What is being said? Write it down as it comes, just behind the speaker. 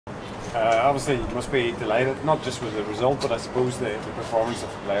Obviously, you must be delighted, not just with the result, but I suppose the performance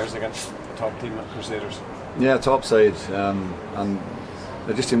of the players against the top team at Crusaders. Yeah, top side, and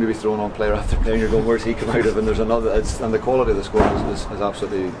they just seem to be throwing on player after player. You're going, where's he come out of? And there's another, and the quality of the squad is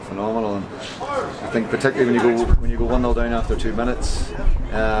absolutely phenomenal. And I think particularly when you go 1-0 down after 2 minutes,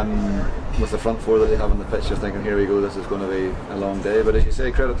 with the front four that they have on the pitch, you're thinking, here we go, this is going to be a long day. But as you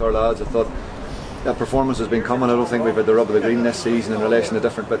say, credit to our lads. I thought that performance has been coming. I don't think we've had the rub of the green this season in relation to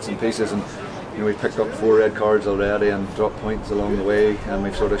different bits and pieces, and we've picked up 4 red cards already and dropped points along the way, and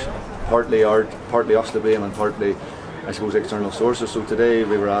we've sort of partly us to blame and partly, I suppose, external sources. So today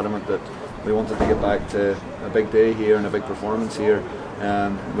we were adamant that we wanted to get back to a big day here and a big performance here.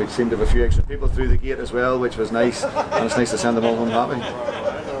 We seemed to have a few extra people through the gate as well, which was nice, and it's nice to send them all home happy.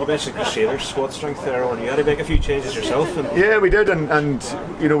 What about the Crusaders' squad strength there? Or you had to make a few changes yourself? Yeah, we did, and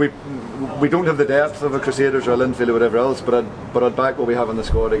we don't have the depth of a Crusaders or a Linfield or whatever else, but I'd back what we have in the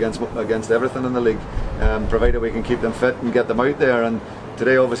squad against everything in the league, provided we can keep them fit and get them out there. And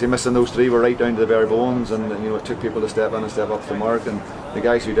today, obviously, missing those 3 were right down to the bare bones, and it took people to step in and step up to the mark. And the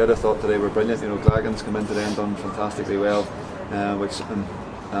guys who did, I thought today were brilliant. Glagan's come in today and done fantastically well,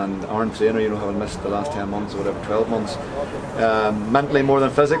 and Oran Kearney, having missed the last 10 months or whatever, 12 months, mentally more than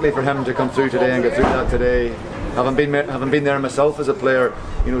physically, for him to come through today and get through that today. Having been there myself as a player,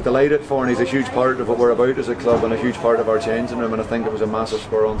 delighted for, and he's a huge part of what we're about as a club and a huge part of our changing room. And I think it was a massive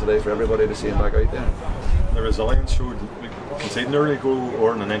spur on today for everybody to see him back out there. The resilience showed, conceding an early goal,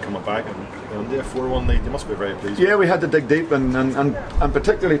 Oran, and then coming back and the 4-1 lead. You must be very pleased. Yeah, we had to dig deep, and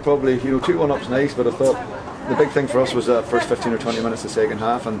particularly probably 2-1 up's nice, but I thought the big thing for us was that first 15 or 20 minutes of the second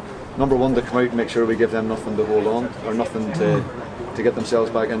half, and number one, to come out and make sure we give them nothing to hold on, or nothing to get themselves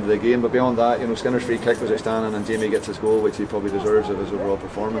back into the game. But beyond that, Skinner's free kick was outstanding, and Jamie gets his goal, which he probably deserves of his overall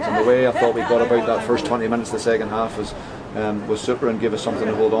performance. And the way I thought we got about that first 20 minutes of the second half was super, and gave us something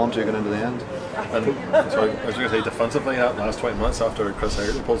to hold on to going into the end. And so I was going to say, defensively, that last 20 minutes after Chris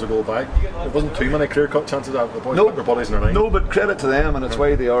Haggerty pulls a goal back, there wasn't too many clear-cut chances that the boys put their bodies in their line. No, but credit to them, and it's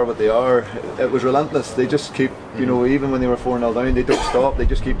why they are what they are. It was relentless. They just keep, even when they were 4-0 down, they don't stop. They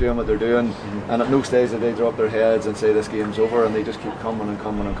just keep doing what they're doing, and at no stage did they drop their heads and say this game's over, and they just keep coming and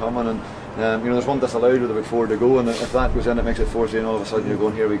coming and coming. And there's one disallowed with about 4 to go, and if that goes in, it makes it 4-3, and all of a sudden you're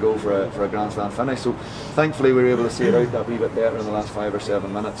going, here we go for a grand slam finish. So thankfully we were able to see it out that wee bit better in the last 5 or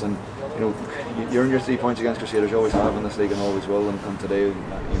 7 minutes, and you earn your 3 points against Crusaders. You always have in this league and always will, and today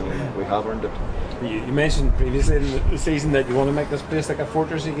we have earned it. You mentioned previously in the season that you want to make this place like a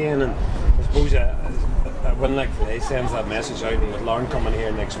fortress again, and I suppose a win like today sends that message out. And with Lauren coming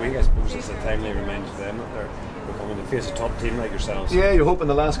here next week, I suppose it's a timely reminder to them that they're coming to face a top team like yourselves. Yeah, you're hoping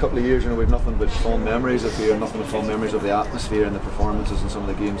the last couple of years, we've nothing but fond memories of here, nothing but fond memories of the atmosphere and the performances and some of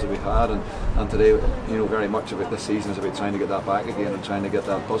the games that we've had, and today, very much of it this season is about trying to get that back again and trying to get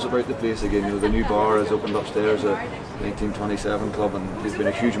that buzz about the place again. The new bar has opened upstairs at 1927 Club, and there's been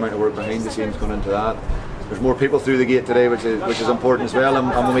a huge amount of work behind the scenes going into that. There's more people through the gate today, which is important as well, and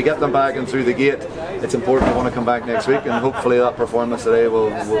when we get them back and through the gate, it's important to want to come back next week, and hopefully that performance today will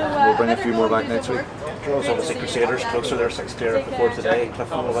bring a few more back next week. Draws obviously Crusaders closer, they're 6 clear before today.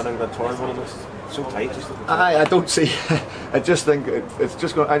 Clifton will winning the Torn one, it's so tight. I don't see. I just think it's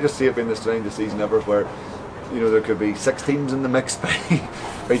just going. I just see it being the strangest season ever, where there could be 6 teams in the mix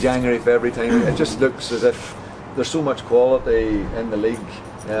by January, February time. It just looks as if there's so much quality in the league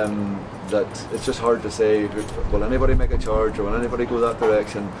that it's just hard to say, will anybody make a charge or will anybody go that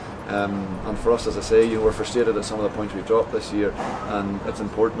direction? And for us, as I say, we're frustrated at some of the points we've dropped this year, and it's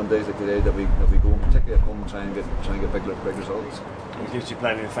important on days like today that we go, particularly at home, and try and get big results. It gives you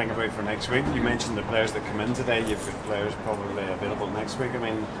plenty to think about for next week. You mentioned the players that come in today. You've got players probably available next week. I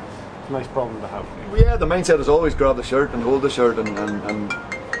mean, it's a nice problem to have. Yeah, the mindset is always grab the shirt and hold the shirt and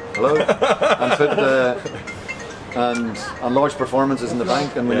hello and fit and large performances in the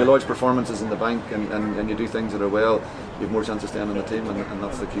bank, and when you lodge performances in the bank and you do things that are well, you have more chance of staying on the team, and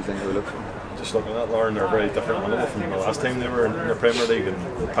that's the key thing that we look for. Just looking at Lauren, they're a very different animal from the last time they were in the Premier League,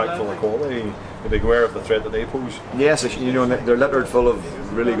 and packed full of quality. You'd be aware of the threat that they pose. Yes, they're littered full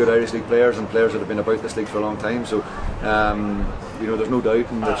of really good Irish League players and players that have been about this league for a long time, so there's no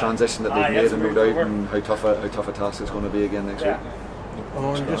doubt in the transition that they've made, and no doubt in how tough a task it's going to be again next week.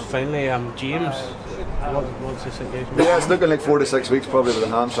 And just finally, James, what's the situation? Yeah, it's looking like 4 to 6 weeks probably with a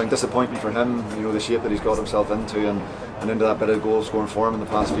hamstring. Disappointing for him, the shape that he's got himself into, and into that bit of goal scoring form in the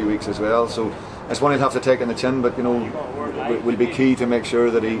past few weeks as well. So it's one he'll have to take in the chin, but will be key to make sure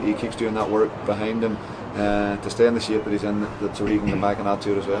that he keeps doing that work behind him to stay in the shape that he's in, so he can come back and add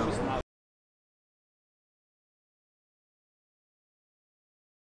to it as well.